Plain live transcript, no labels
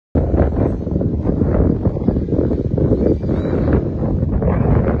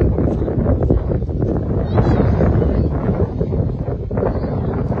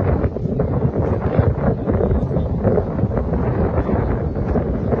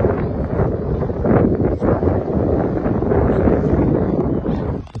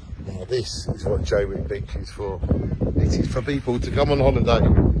This is what Jaywick Beach is for. It is for people to come on holiday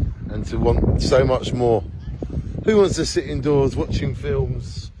and to want so much more. Who wants to sit indoors watching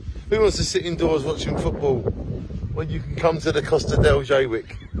films? Who wants to sit indoors watching football when you can come to the Costa del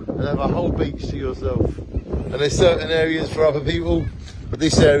Jaywick and have a whole beach to yourself? And there's certain areas for other people, but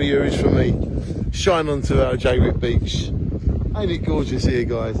this area is for me. Shine onto our Jaywick Beach. Ain't it gorgeous here,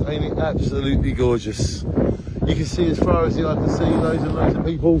 guys? Ain't it absolutely gorgeous? You can see as far as the eye can see, loads and loads of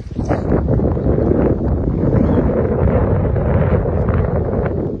people.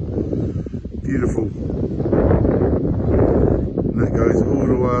 Beautiful. And that goes all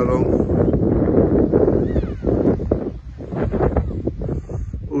the way along.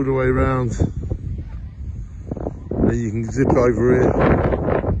 All the way round. And you can zip over here.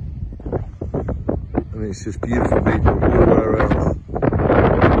 And it's just beautiful people all the way around.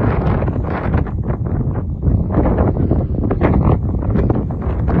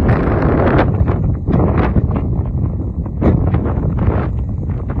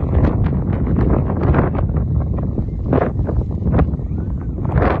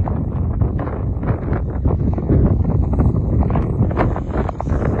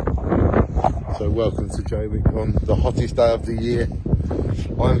 So welcome to Jaywick on the hottest day of the year.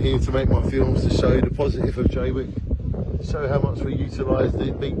 I'm here to make my films to show the positive of Jaywick, show how much we utilise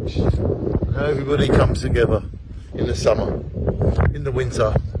the beach, and how everybody comes together in the summer, in the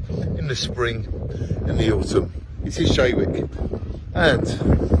winter, in the spring, in the autumn. This is Jaywick, and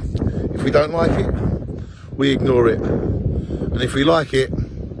if we don't like it, we ignore it, and if we like it,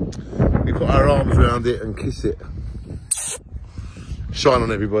 we put our arms around it and kiss it. Shine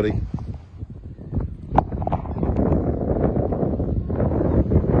on, everybody.